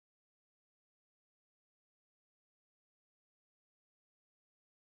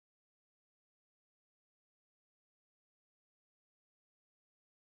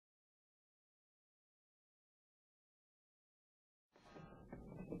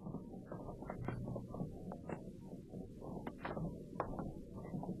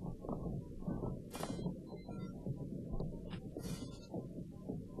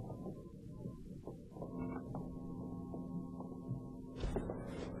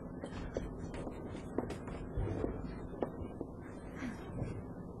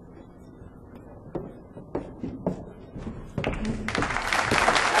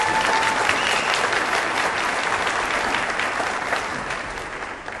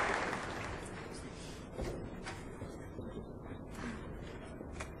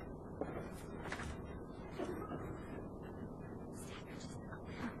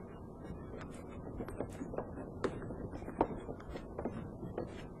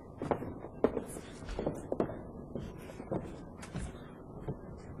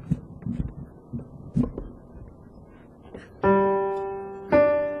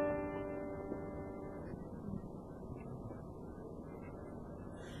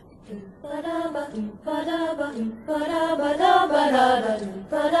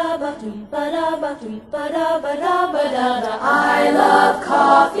I love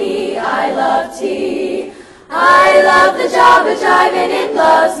coffee, I love tea, I love the Java Jive and it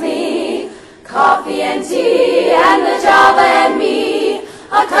loves me. Coffee and tea and the Java and me,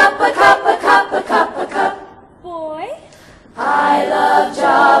 a cup, a cup, a cup, a cup, a cup. Boy? I love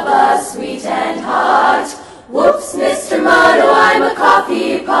Java, sweet and hot. Whoops, Mr. Muddo, I'm a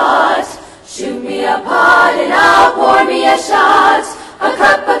coffee pot. Shoot me a pot and I'll pour me a shot. A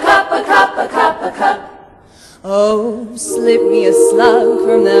cup, a cup, a cup, a cup, a cup. Oh, slip me a slug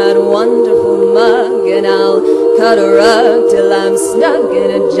from that wonderful mug, and I'll cut a rug till I'm snug in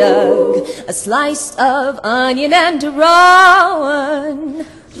a jug. A slice of onion and a raw one.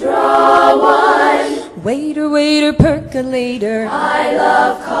 Draw one. Waiter, waiter, percolator. I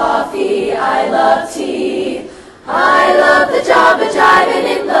love coffee, I love tea, I love the Java Jive and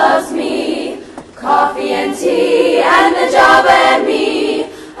it loves me. Coffee and tea and the Java and me,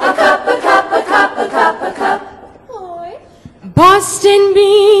 a cup, a cup, a cup, a cup, a cup. Boston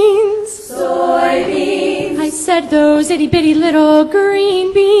beans. Soybeans. I said those itty-bitty little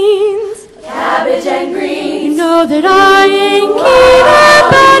green beans. Cabbage and greens. You know that I ain't keen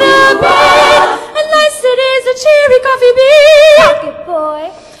about a bean unless it is a cherry coffee bean. Pocket boy.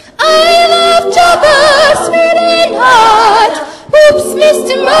 I love Java, sweet and hot. Whoops,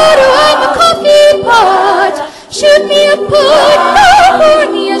 Mr. Muddo, I'm a coffee pot. Shoot me a pot, pour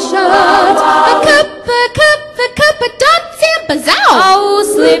me a shot. A cup, a dot, zampazow. Oh,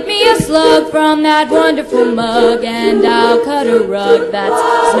 slip me a slug from that wonderful mug, and I'll cut a rug that's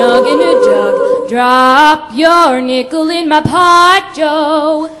snug in a jug. Drop your nickel in my pot,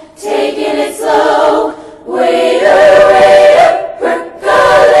 Joe. Taking it slow. Waiter, waiter,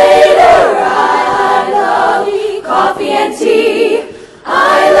 percolator. I love coffee and tea.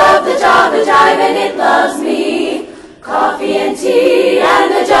 I love the Java Jive and it loves me. Coffee and tea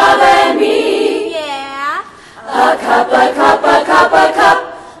and the Java and me. Yeah. A cup, a cup, a cup, a cup,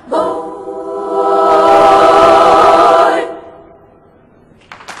 boy.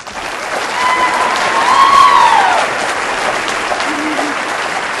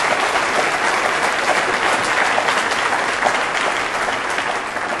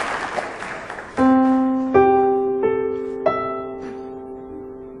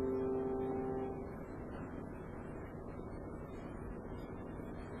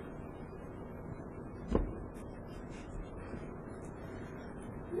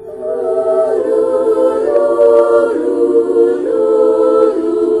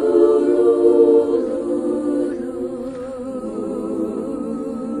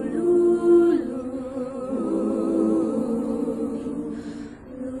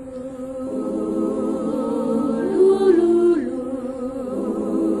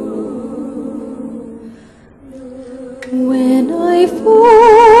 When I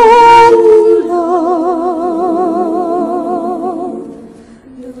fall in love,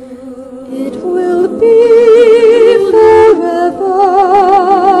 it will be forever,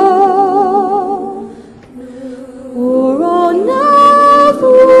 or I'll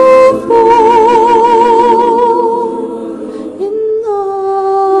never fall in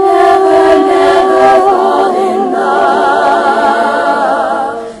love. Never fall in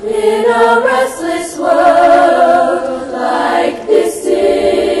love in a restless world like this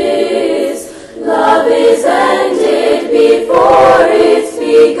is. Love is ended before it's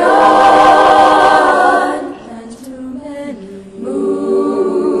begun, and too many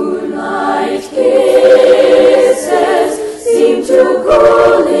moonlight kisses seem to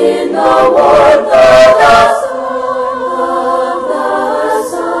cool in the warmth of the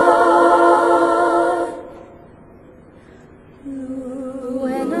sun.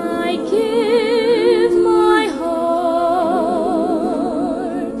 When I give my heart,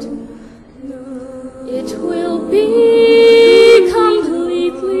 it will be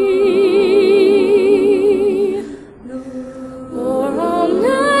completely, or I'll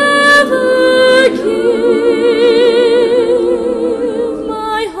never give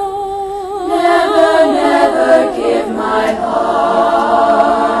my heart. Never give my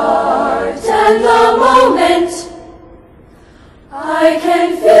heart. And the moment I can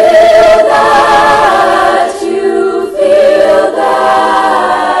feel that you feel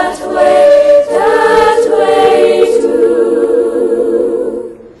that way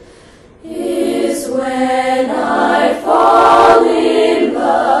too, is when I fall in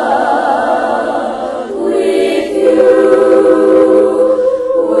love with you,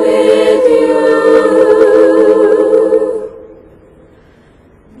 with you.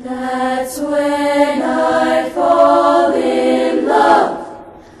 That's when I fall in love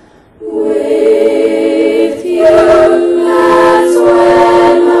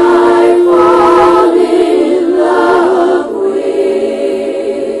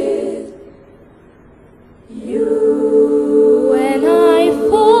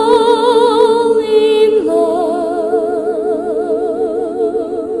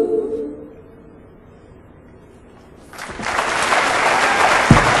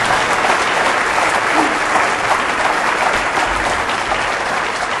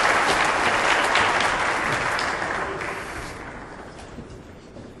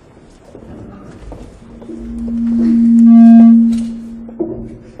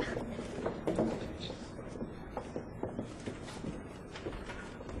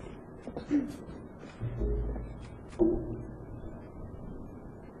Your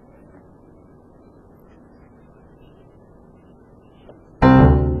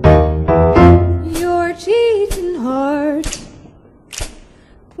cheating heart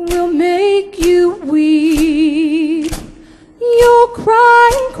will make you weep. You'll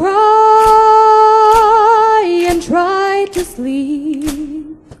cry and cry and try to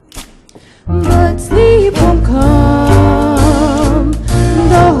sleep, but sleep won't come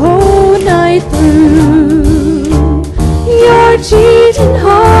the whole night through. Your cheating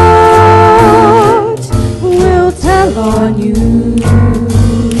heart will tell on you.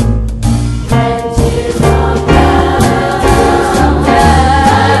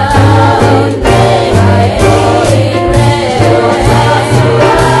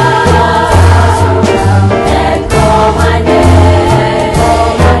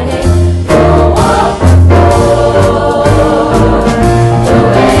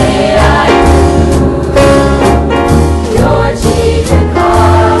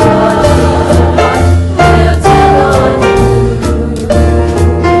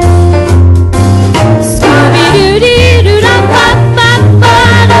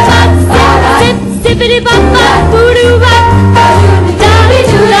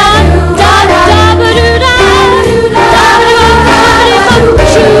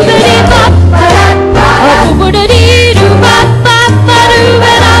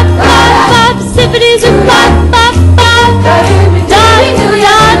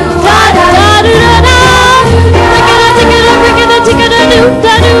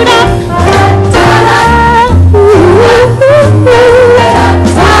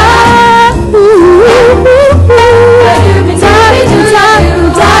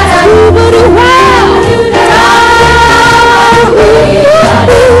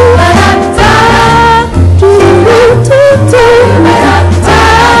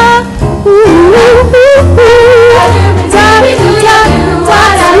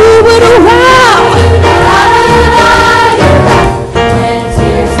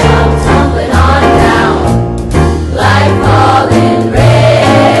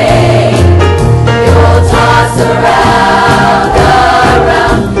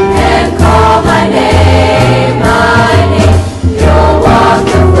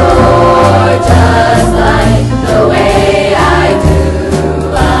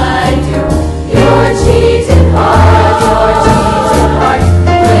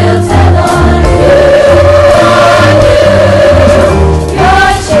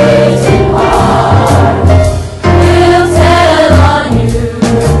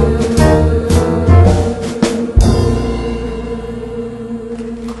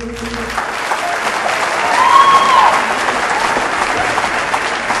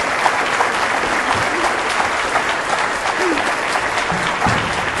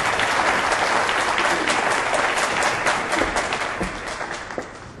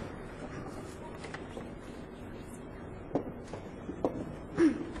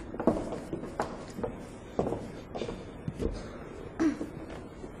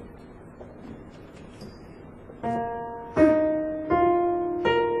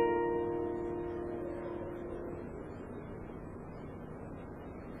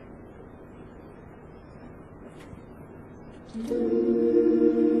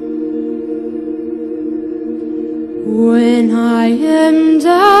 When I am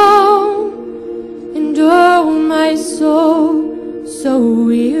down and oh my soul so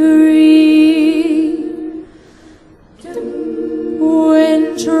weary,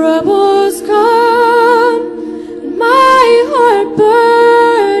 when troubles come and my heart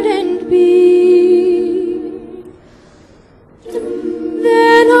burdened be,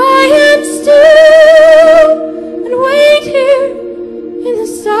 then I am still and wait here in the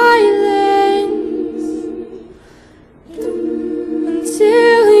silence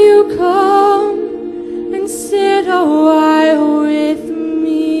until you come and sit a while with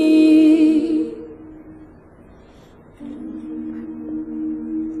me.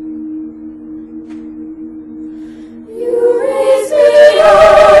 You raise me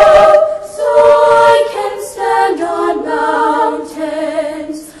up so I can stand on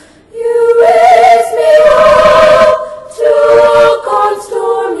mountains. You raise me up to walk on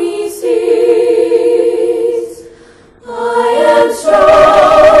stormy seas. I am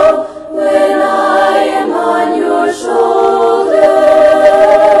strong when I am on your shoulder.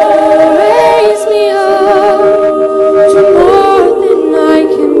 Raise me up to more than I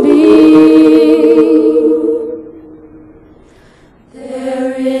can be.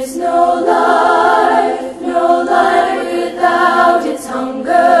 There is no life without its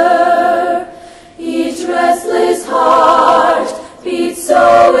hunger. Each restless heart beats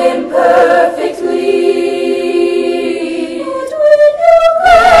so imperfect.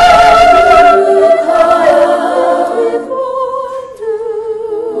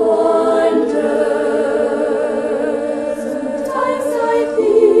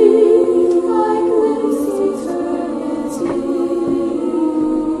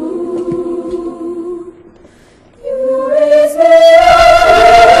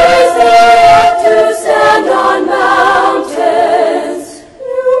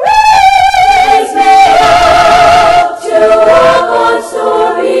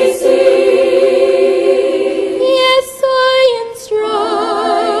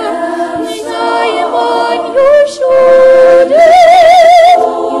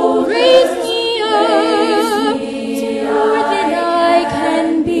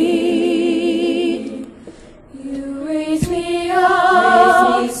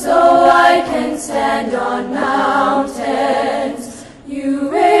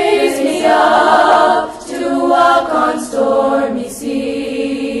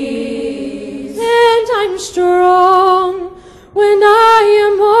 strong when I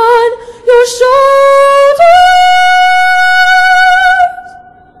am on your shoulders.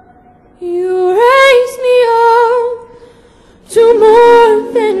 You raise me up to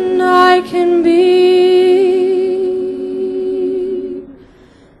more than I can be.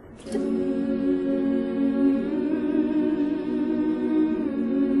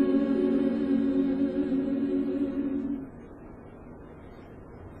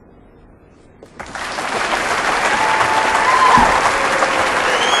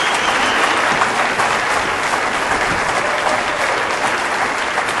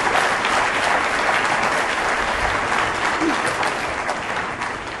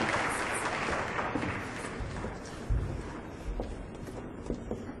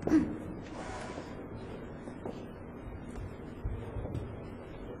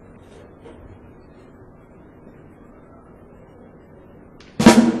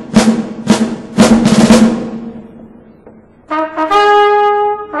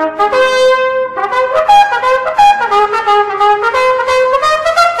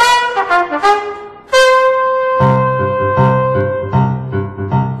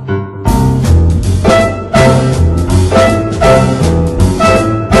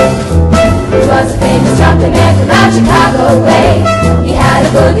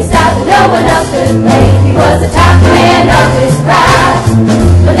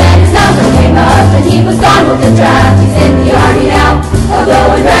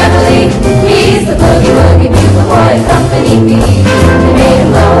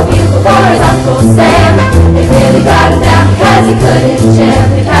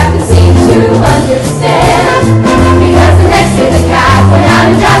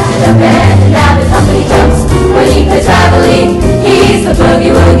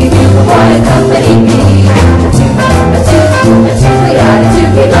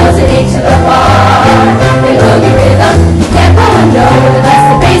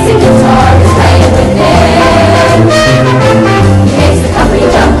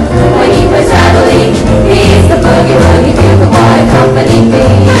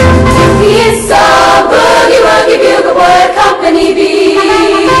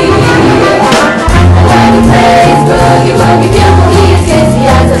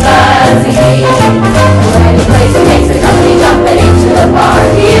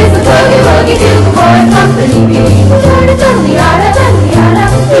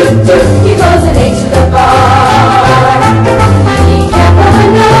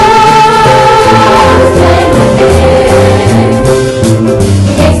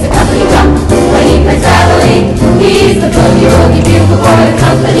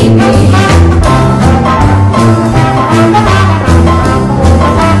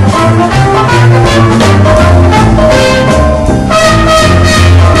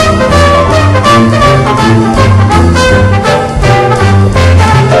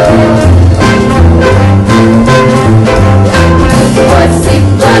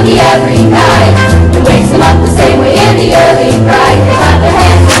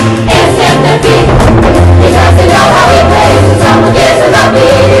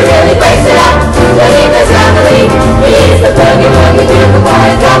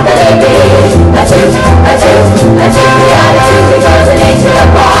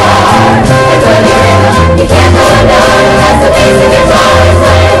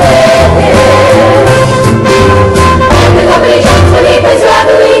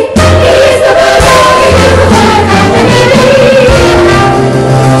 He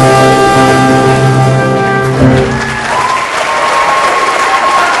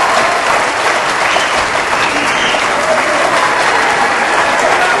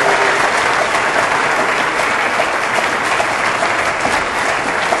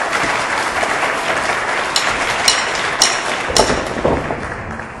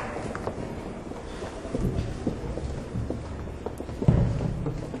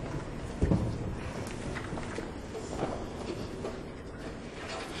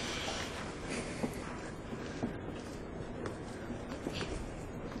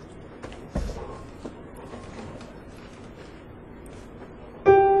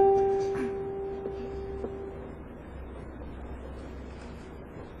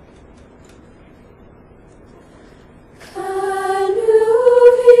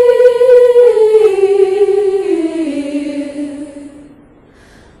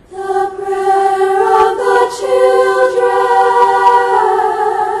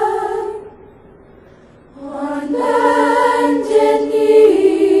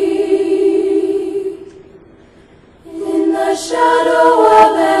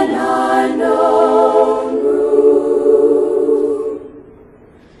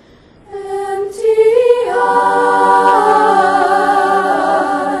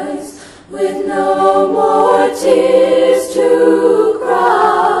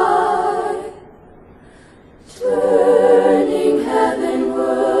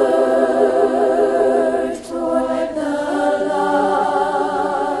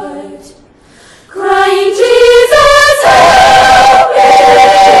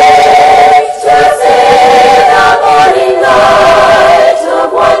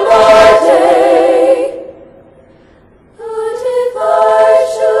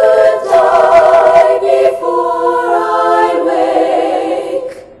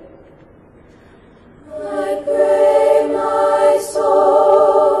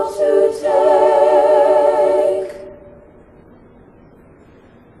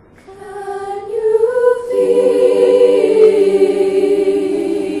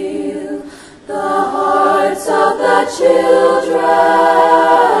children,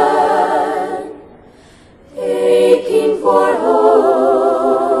 aching for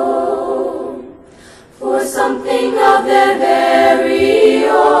home, for something of their very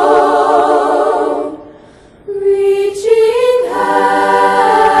own, reaching hands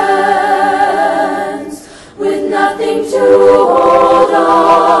with nothing to hold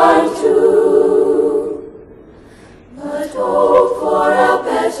on to, but hope for a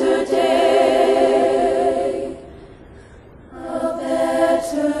better day, a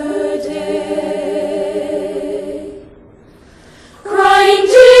better day. Crying,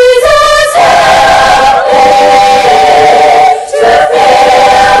 Jesus, help me to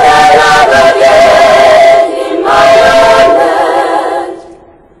feel the love again in my own land.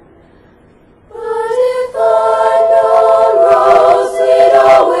 But if unknown roads lead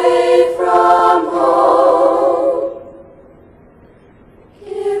away from home,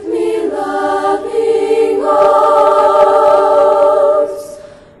 give me loving arms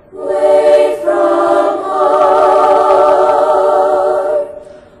way from harm.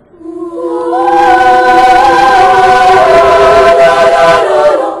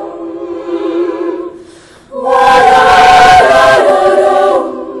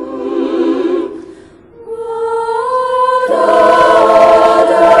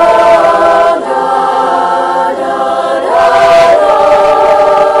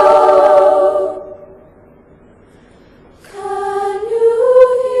 Can you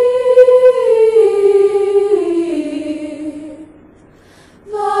hear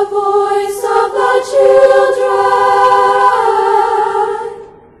the voice of the children,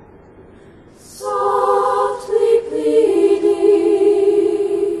 softly pleading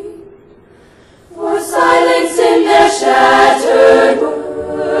for silence in their shattered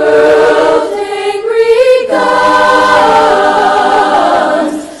world? Angry guns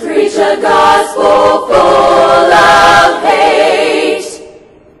preach a gospel full of hate.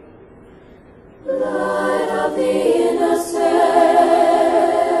 Blood of the innocent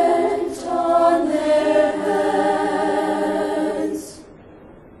on their hands.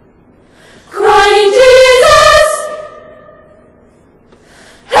 Crying, Jesus,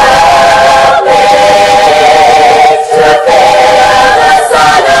 help me to feel the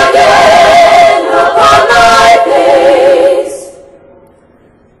sun again upon my face.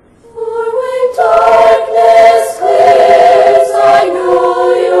 For when darkness clears, I know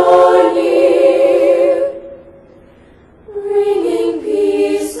you're near, bringing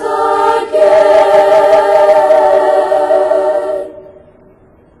peace again.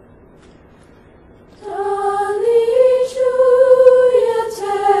 Alleluia te,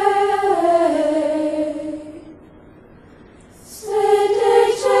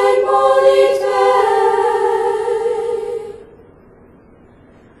 sede molite.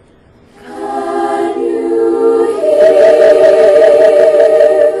 Can you hear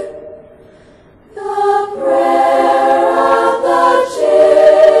the prayer of the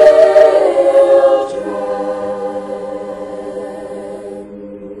children?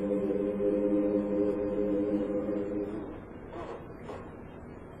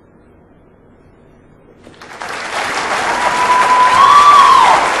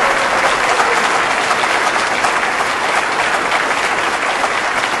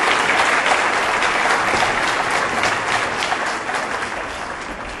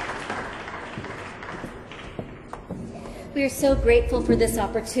 We are so grateful for this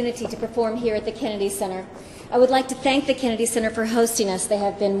opportunity to perform here at the Kennedy Center. I would like to thank the Kennedy Center for hosting us. They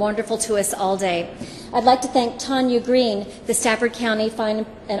have been wonderful to us all day. I'd like to thank Tanya Green, the Stafford County Fine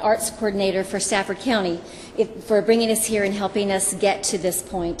and Arts Coordinator for Stafford County, for bringing us here and helping us get to this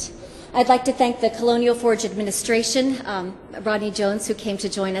point. I'd like to thank the Colonial Forge Administration, Rodney Jones, who came to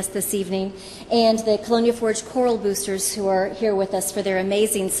join us this evening, and the Colonial Forge Choral Boosters, who are here with us for their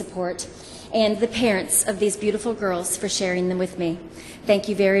amazing support, and the parents of these beautiful girls for sharing them with me. Thank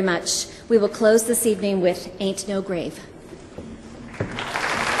you very much. We will close this evening with Ain't No Grave.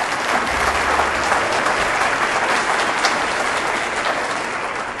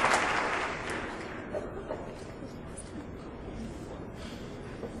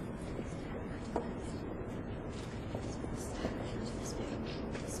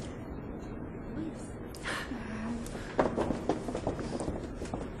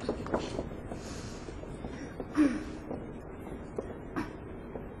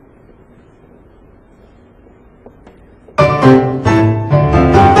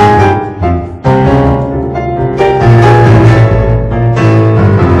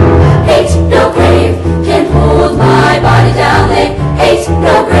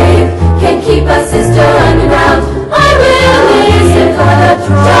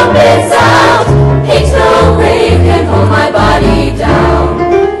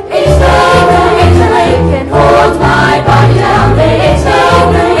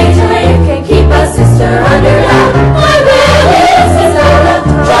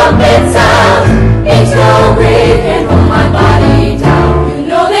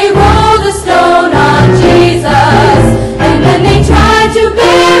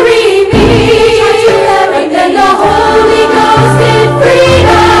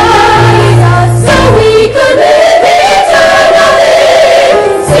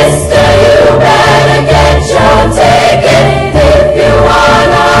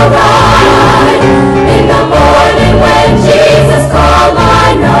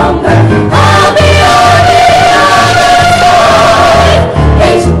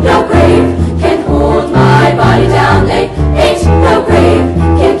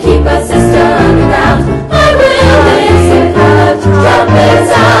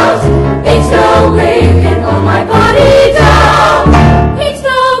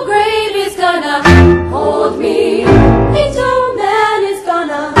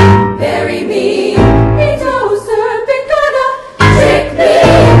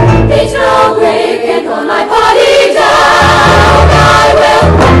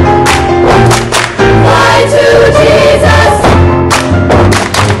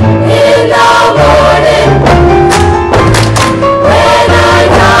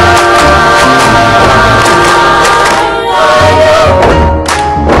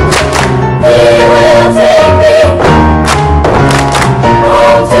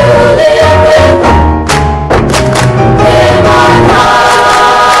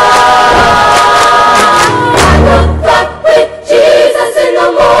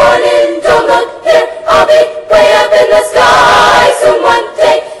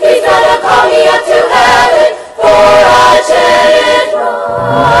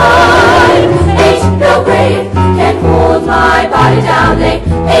 time. Ain't no grave can hold my body down. They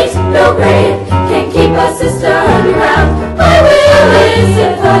ain't no grave can keep a sister underground. I will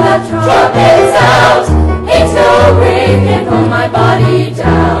listen for the trumpet sounds. Ain't no grave can hold my body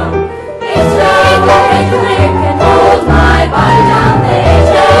down. Ain't no grave can hold my body down. Ain't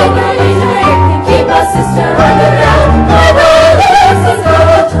no grave can keep a sister underground. I will listen for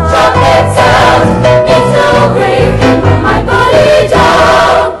the trumpet sounds. Ain't no grave can hold my body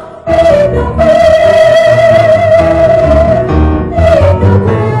down. Ain't no grave.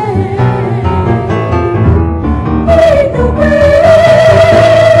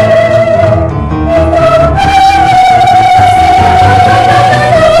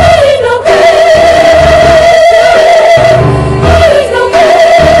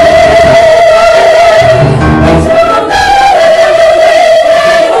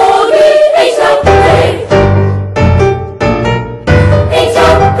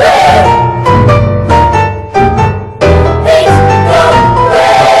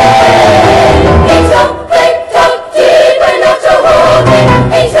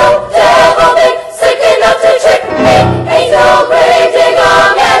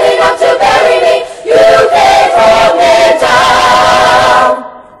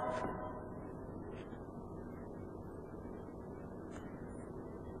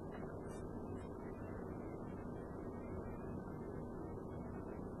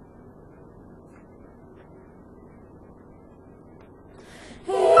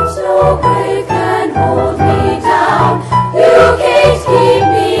 No grave can hold me down. You can't keep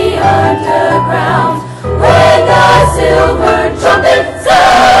me underground. When the silver trumpet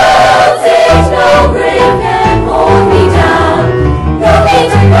sounds, ain't no grave can hold me down. No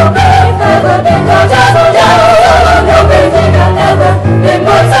grave ever been more dazzled down. No grave ever been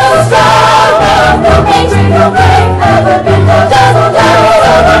more so strong. No grave ever been more dazzled down.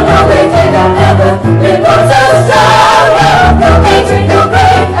 No grave ever been more so strong. No grave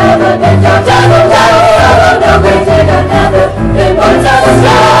ever been more dazzled down. No grave ever been more so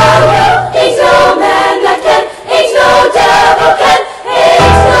strong. Ain't no man that can, ain't no devil can,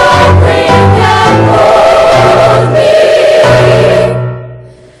 ain't no grave can hold me.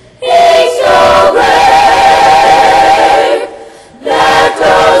 Ain't no grave that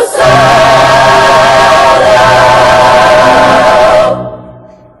goes hollow.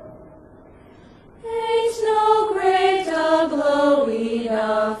 Ain't no grave dug low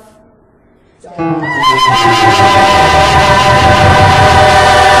enough.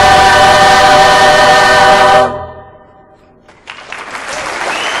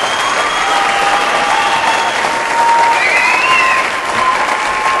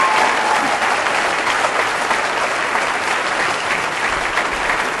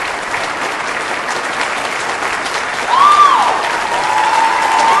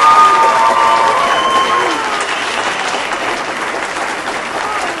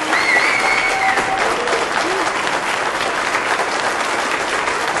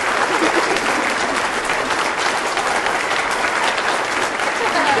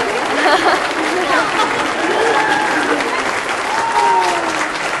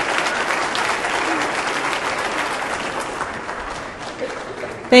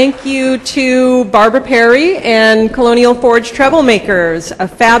 Thank you to Barbara Perry and Colonial Forge Troublemakers, a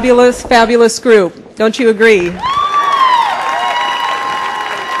fabulous, fabulous group. Don't you agree?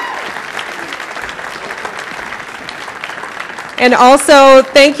 And also,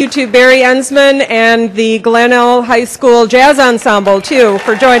 thank you to Barry Ensman and the Colonial High School Jazz Ensemble, too,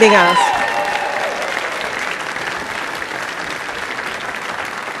 for joining us.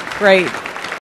 Great.